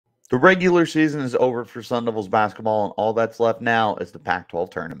The regular season is over for Sun Devils basketball, and all that's left now is the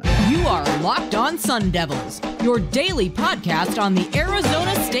Pac-12 Tournament. You are Locked On Sun Devils, your daily podcast on the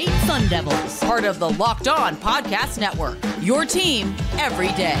Arizona State Sun Devils. Part of the Locked On Podcast Network, your team every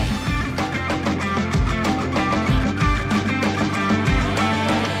day.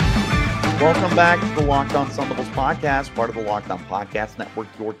 Welcome back to the Locked On Sun Devils podcast, part of the Locked On Podcast Network,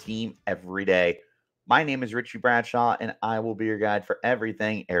 your team every day. My name is Richie Bradshaw, and I will be your guide for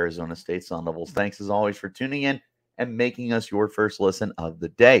everything Arizona State Sun Devils. Thanks, as always, for tuning in and making us your first listen of the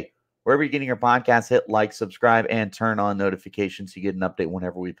day. Wherever you're getting your podcast, hit like, subscribe, and turn on notifications so you get an update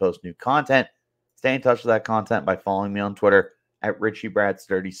whenever we post new content. Stay in touch with that content by following me on Twitter at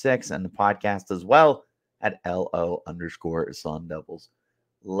RichieBrads36 and the podcast as well at LO_Sun Devils.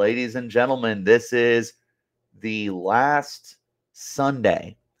 Ladies and gentlemen, this is the last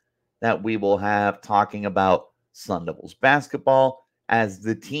Sunday that we will have talking about Sun Devils basketball, as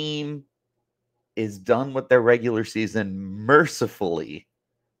the team is done with their regular season, mercifully,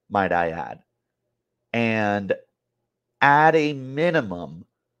 might I add. And at a minimum,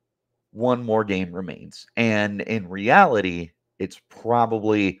 one more game remains. And in reality, it's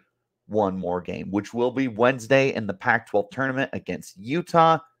probably one more game, which will be Wednesday in the Pac-12 tournament against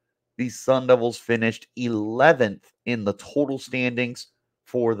Utah. The Sun Devils finished 11th in the total standings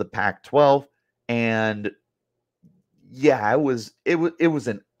for the Pac-12, and yeah, it was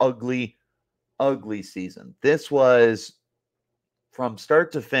an ugly season. This was from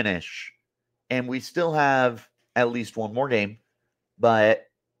start to finish, and we still have at least one more game, but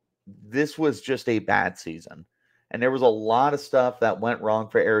this was just a bad season. And there was a lot of stuff that went wrong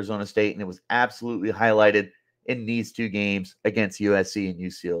for Arizona State, and it was absolutely highlighted in these two games against USC and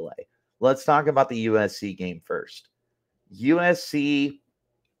UCLA. Let's talk about the USC game first. USC,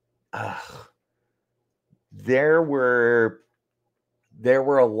 there were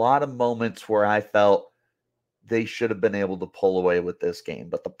a lot of moments where I felt they should have been able to pull away with this game.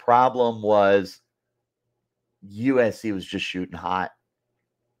 But the problem was USC was just shooting hot.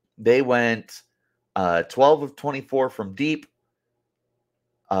 They went 12 of 24 from deep,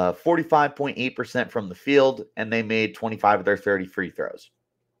 45.8% from the field, and they made 25 of their 30 free throws.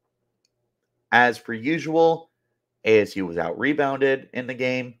 As per usual, ASU was out-rebounded in the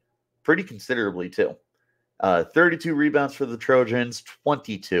game pretty considerably too. 32 rebounds for the Trojans,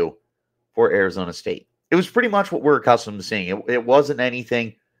 22 for Arizona State. It was pretty much what we're accustomed to seeing. It wasn't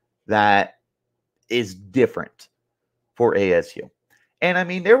anything that is different for ASU. And, I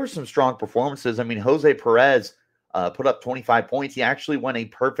mean, there were some strong performances. I mean, Jose Perez put up 25 points. He actually went a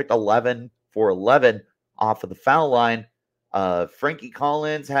perfect 11 for 11 off of the foul line. Frankie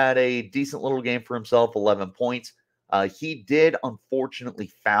Collins had a decent little game for himself, 11 points. He did, unfortunately,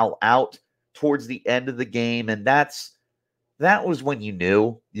 foul out towards the end of the game, and that was when you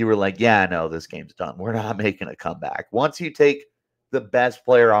knew. You were like, yeah, no, this game's done. We're not making a comeback. Once you take the best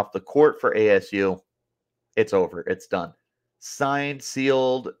player off the court for ASU, it's over. It's done. Signed,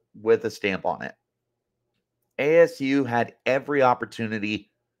 sealed, with a stamp on it. ASU had every opportunity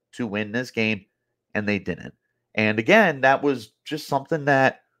to win this game, and they didn't. And again, that was just something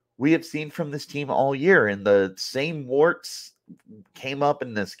that we have seen from this team all year, and the same warts came up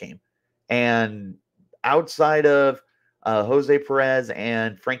in this game. And outside of Jose Perez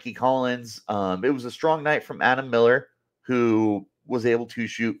and Frankie Collins, it was a strong night from Adam Miller, who was able to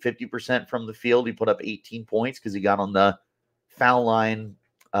shoot 50% from the field. He put up 18 points because he got on the foul line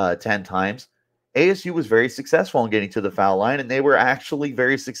 10 times. ASU was very successful in getting to the foul line, and they were actually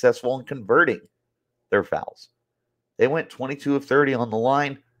very successful in converting their fouls. They went 22 of 30 on the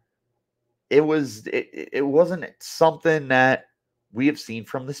line. It wasn't something that we have seen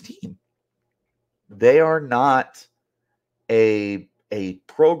from this team. They are not a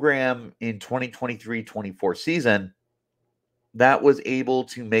program in 2023-24 season that was able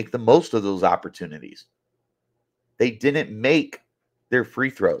to make the most of those opportunities. They didn't make their free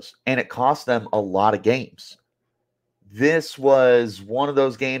throws, and it cost them a lot of games. This was one of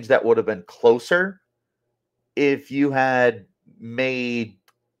those games that would have been closer if you had made,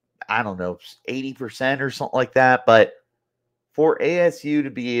 I don't know, 80% or something like that. But for ASU to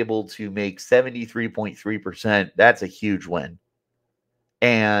be able to make 73.3%, that's a huge win.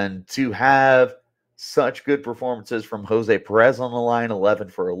 And to have such good performances from Jose Perez on the line, 11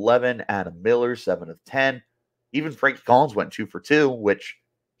 for 11, Adam Miller, 7 of 10. Even Frankie Collins went 2 for 2, which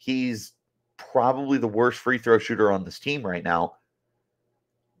he's probably the worst free throw shooter on this team right now.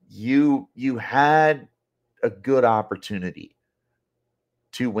 You had a good opportunity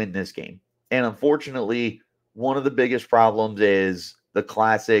to win this game. And unfortunately, one of the biggest problems is the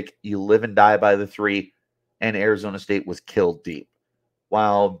classic, you live and die by the three, and Arizona State was killed deep.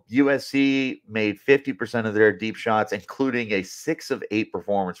 While USC made 50% of their deep shots, including a 6 of 8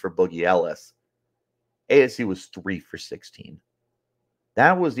 performance for Boogie Ellis, ASU was 3 for 16.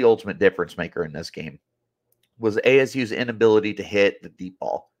 That was the ultimate difference maker in this game, was ASU's inability to hit the deep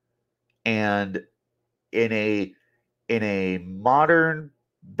ball. And in a modern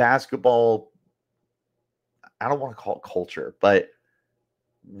basketball, I don't want to call it culture, but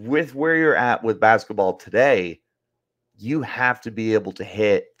with where you're at with basketball today, you have to be able to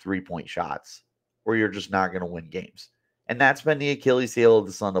hit three-point shots or you're just not going to win games. And that's been the Achilles heel of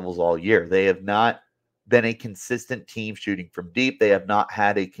the Sun Devils all year. They have not been a consistent team shooting from deep. They have not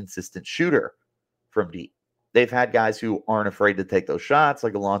had a consistent shooter from deep. They've had guys who aren't afraid to take those shots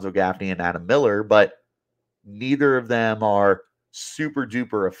like Alonzo Gaffney and Adam Miller, but neither of them are super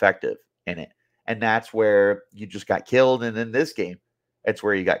duper effective in it. And that's where you just got killed. And in this game, it's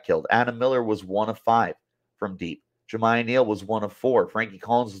where you got killed. Adam Miller was 1 of 5 from deep. Jemiah Neal was 1 of 4. Frankie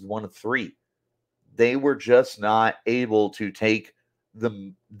Collins was 1 of 3. They were just not able to take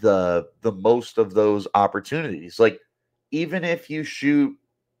the most of those opportunities. Like, even if you shoot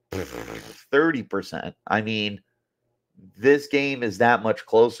 30%, I mean, this game is that much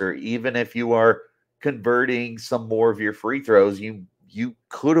closer. Even if you are converting some more of your free throws, you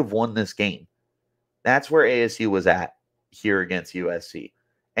could have won this game. That's where ASU was at here against USC.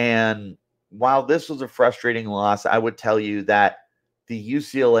 And while this was a frustrating loss, I would tell you that the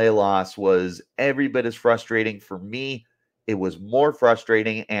UCLA loss was every bit as frustrating. For me, it was more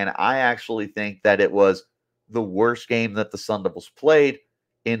frustrating, and I actually think that it was the worst game that the Sun Devils played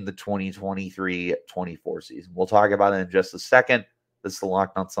in the 2023-24 season. We'll talk about it in just a second. This is the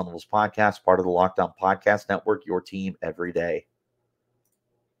Locked On Sun Devils podcast, part of the Locked On Podcast Network, your team every day.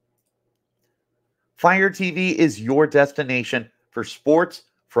 Fire TV is your destination for sports,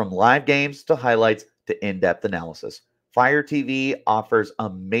 from live games to highlights to in-depth analysis. Fire TV offers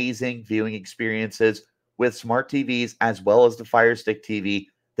amazing viewing experiences with smart TVs as well as the Fire Stick TV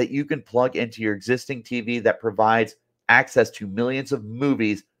that you can plug into your existing TV that provides access to millions of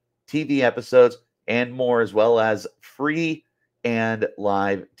movies, TV episodes, and more, as well as free and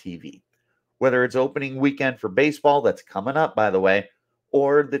live TV. Whether it's opening weekend for baseball, that's coming up, by the way,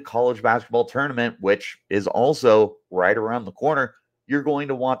 or the college basketball tournament, which is also right around the corner, you're going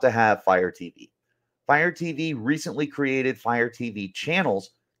to want to have Fire TV. Fire TV recently created Fire TV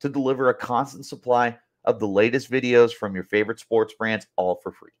channels to deliver a constant supply of the latest videos from your favorite sports brands, all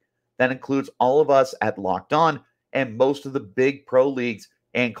for free. That includes all of us at Locked On and most of the big pro leagues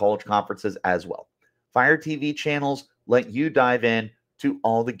and college conferences as well. Fire TV channels let you dive in to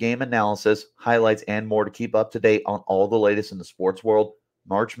all the game analysis, highlights, and more to keep up to date on all the latest in the sports world,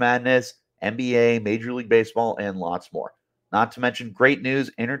 March Madness, NBA, Major League Baseball, and lots more. Not to mention great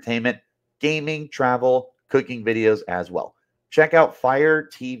news, entertainment, gaming, travel, cooking videos as well. Check out Fire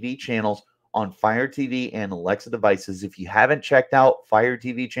TV channels on Fire TV and Alexa devices. If you haven't checked out Fire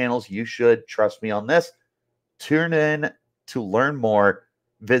TV channels, you should. Trust me on this. Tune in to learn more.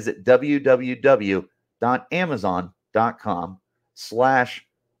 Visit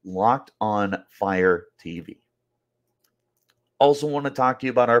www.amazon.com/LockedOnFireTV. Also want to talk to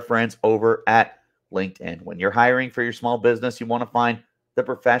you about our friends over at LinkedIn. When you're hiring for your small business, you want to find the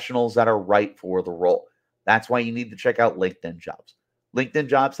professionals that are right for the role. That's why you need to check out LinkedIn Jobs. LinkedIn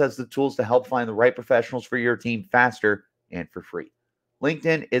Jobs has the tools to help find the right professionals for your team faster and for free.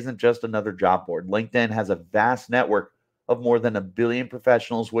 LinkedIn isn't just another job board. LinkedIn has a vast network of more than 1 billion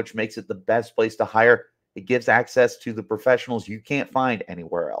professionals, which makes it the best place to hire. It gives access to the professionals you can't find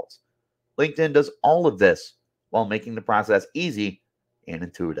anywhere else. LinkedIn does all of this while making the process easy and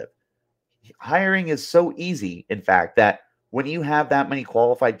intuitive. Hiring is so easy, in fact, that when you have that many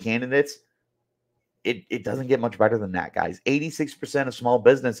qualified candidates, it doesn't get much better than that, guys. 86% of small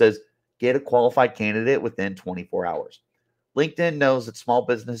businesses get a qualified candidate within 24 hours. LinkedIn knows that small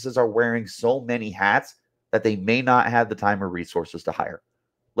businesses are wearing so many hats that they may not have the time or resources to hire.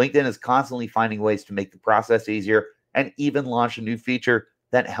 LinkedIn is constantly finding ways to make the process easier and even launch a new feature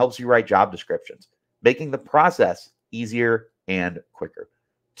that helps you write job descriptions, making the process easier and quicker.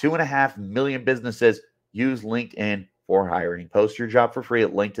 2.5 million businesses use LinkedIn for hiring. Post your job for free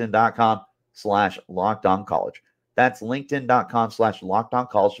at linkedin.com/LockedOnCollege. That's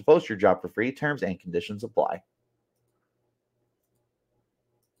linkedin.com/LockedOnCollege to post your job for free. Terms and conditions apply.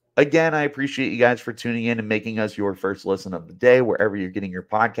 Again, I appreciate you guys for tuning in and making us your first listen of the day. Wherever you're getting your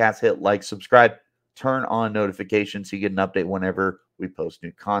podcast, hit like, subscribe, turn on notifications so you get an update whenever we post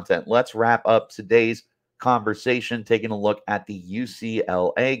new content. Let's wrap up today's conversation, taking a look at the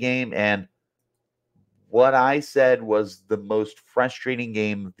UCLA game and what I said was the most frustrating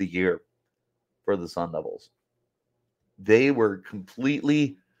game of the year for the Sun Devils. They were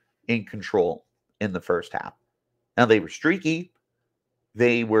completely in control in the first half. Now, they were streaky.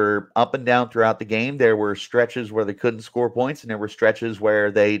 They were up and down throughout the game. There were stretches where they couldn't score points, and there were stretches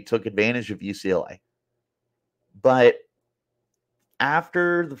where they took advantage of UCLA. But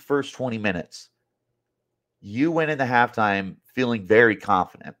after the first 20 minutes, you went into halftime feeling very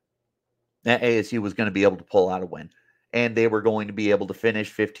confident that ASU was going to be able to pull out a win. And they were going to be able to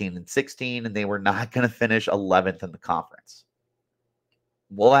finish 15-16, and they were not going to finish 11th in the conference.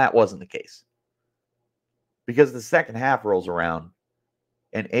 Well, that wasn't the case. Because the second half rolls around,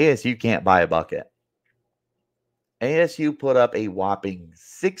 and ASU can't buy a bucket. ASU put up a whopping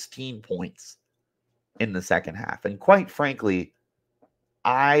 16 points in the second half. And quite frankly,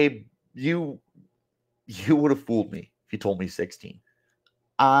 you would have fooled me if you told me 16.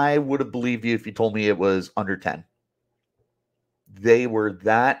 I would have believed you if you told me it was under 10. They were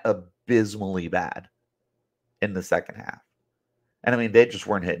that abysmally bad in the second half. And I mean, they just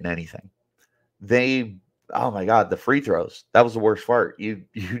weren't hitting anything. Oh my God, the free throws. That was the worst part. You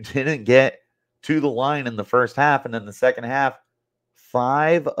didn't get to the line in the first half, and then the second half,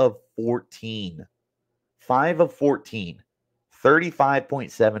 5 of 14. 5 of 14.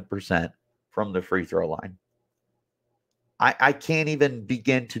 35.7% from the free throw line. I can't even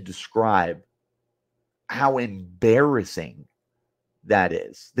begin to describe how embarrassing that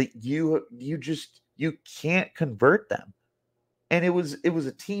is. That you can't convert them. And it was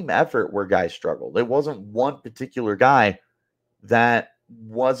a team effort where guys struggled. It wasn't one particular guy that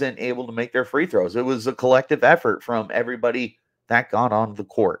wasn't able to make their free throws. It was a collective effort from everybody that got on the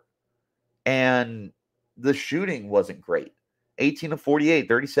court. And the shooting wasn't great. 18 of 48,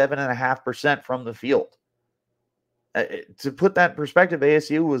 37.5% from the field. To put that in perspective,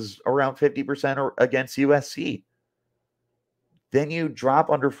 ASU was around 50% against USC. Then you drop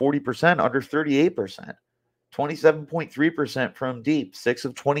under 40%, under 38%. 27.3% from deep, 6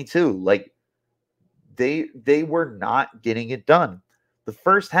 of 22. Like, they were not getting it done. The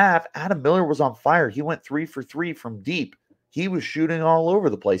first half, Adam Miller was on fire. He went 3 for 3 from deep. He was shooting all over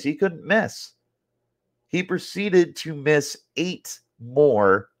the place. He couldn't miss. He proceeded to miss 8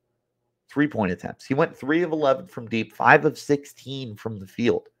 more three-point attempts. He went 3 of 11 from deep, 5 of 16 from the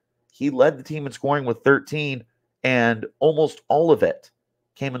field. He led the team in scoring with 13, and almost all of it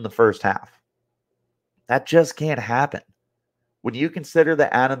came in the first half. That just can't happen. When you consider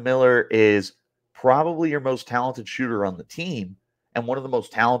that Adam Miller is probably your most talented shooter on the team and one of the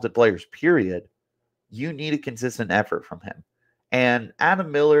most talented players, period, you need a consistent effort from him. And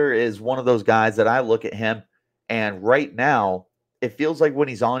Adam Miller is one of those guys that I look at him, and right now, it feels like when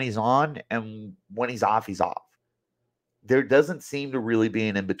he's on, and when he's off, he's off. There doesn't seem to really be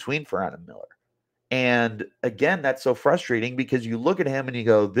an in-between for Adam Miller. And again, that's so frustrating because you look at him and you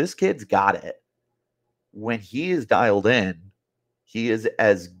go, this kid's got it. When he is dialed in, he is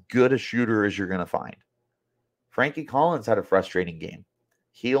as good a shooter as you're going to find. Frankie Collins had a frustrating game.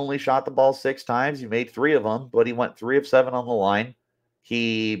 He only shot the ball 6 times. He made 3 of them, but he went 3 of 7 on the line.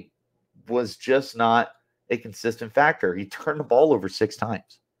 He was just not a consistent factor. He turned the ball over 6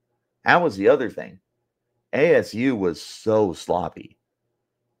 times. That was the other thing. ASU was so sloppy.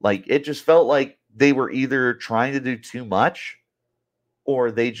 Like, it just felt like they were either trying to do too much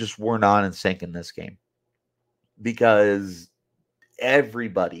or they just were not in sync in this game. Because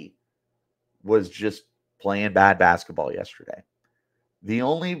everybody was just playing bad basketball yesterday. The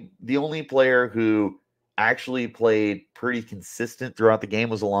only player who actually played pretty consistent throughout the game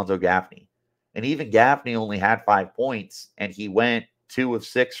was Alonzo Gaffney. And even Gaffney only had 5 points, and he went 2 of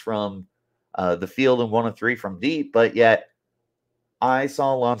 6 from the field and 1 of 3 from deep. But yet, I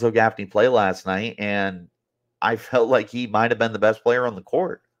saw Alonzo Gaffney play last night, and I felt like he might have been the best player on the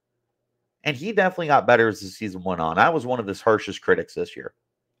court. And he definitely got better as the season went on. I was one of his harshest critics this year.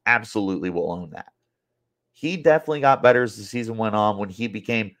 Absolutely will own that. He definitely got better as the season went on when he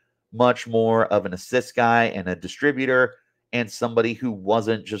became much more of an assist guy and a distributor and somebody who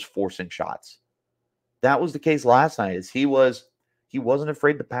wasn't just forcing shots. That was the case last night. Is he wasn't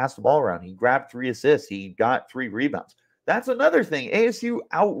afraid to pass the ball around. He grabbed 3 assists. He got 3 rebounds. That's another thing. ASU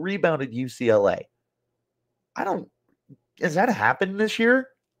out-rebounded UCLA. Has that happened this year?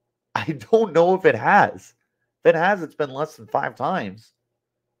 I don't know if it has. If it has, it's been less than 5 times.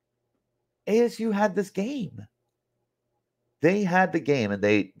 ASU had this game. They had the game, and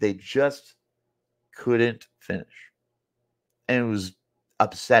they just couldn't finish. And it was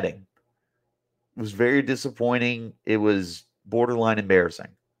upsetting. It was very disappointing. It was borderline embarrassing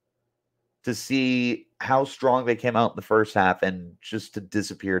to see how strong they came out in the first half and just to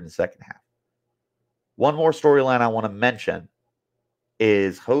disappear in the second half. One more storyline I want to mention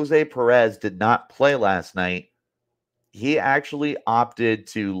is Jose Perez did not play last night he actually opted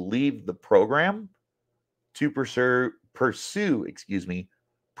to leave the program to pursue,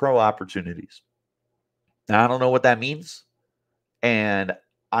 pro opportunities. Now, I don't know what that means, and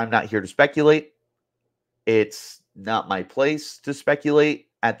I'm not here to speculate. It's not my place to speculate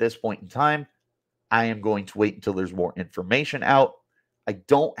at this point in time. I am going to wait until there's more information out. I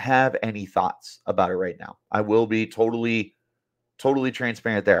don't have any thoughts about it right now. I will be totally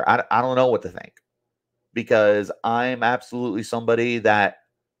transparent there. I don't know what to think, because I'm absolutely somebody that,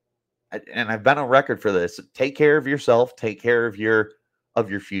 and I've been on record for this, take care of yourself, take care of your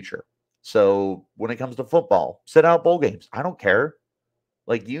future. So when it comes to football, sit out bowl games. I don't care.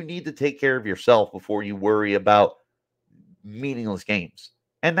 Like, you need to take care of yourself before you worry about meaningless games.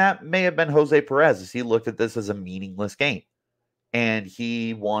 And that may have been Jose Perez, as he looked at this as a meaningless game. And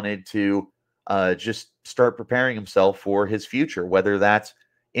he wanted to just start preparing himself for his future, whether that's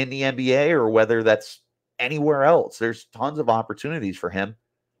in the NBA or whether that's anywhere else. There's tons of opportunities for him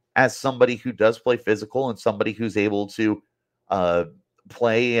as somebody who does play physical and somebody who's able to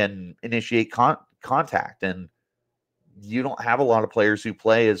play and initiate contact. And you don't have a lot of players who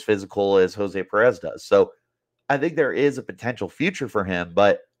play as physical as Jose Perez does. So I think there is a potential future for him.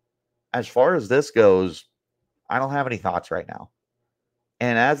 But as far as this goes, I don't have any thoughts right now.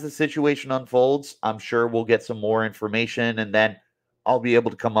 And as the situation unfolds, I'm sure we'll get some more information, and then I'll be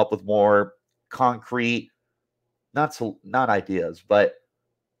able to come up with more concrete, not ideas, but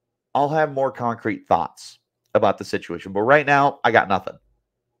I'll have more concrete thoughts about the situation. But right now, I got nothing.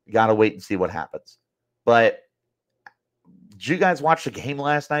 You got to wait and see what happens. But did you guys watch the game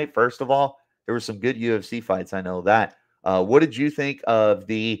last night? First of all, there were some good UFC fights. I know that. What did you think of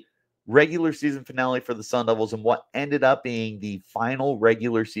the regular season finale for the Sun Devils and what ended up being the final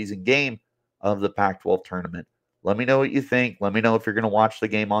regular season game of the Pac-12 tournament? Let me know what you think. Let me know if you're going to watch the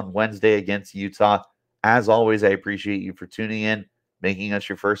game on Wednesday against Utah. As always, I appreciate you for tuning in, making us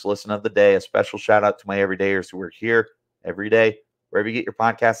your first listen of the day. A special shout out to my everydayers who are here every day. Wherever you get your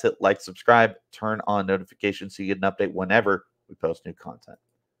podcast, hit like, subscribe, turn on notifications so you get an update whenever we post new content.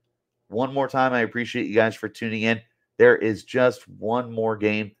 One more time, I appreciate you guys for tuning in. There is just one more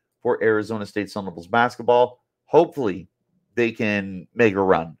game for Arizona State Sun Devils basketball. Hopefully, they can make a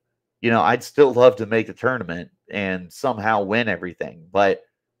run. I'd still love to make a tournament and somehow win everything, but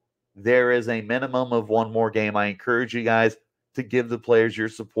there is a minimum of one more game. I encourage you guys to give the players your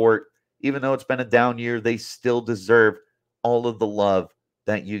support. Even though it's been a down year, they still deserve all of the love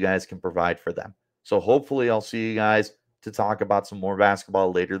that you guys can provide for them. So hopefully I'll see you guys to talk about some more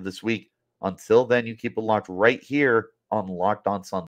basketball later this week. Until then, you keep it locked right here on Locked On Sun.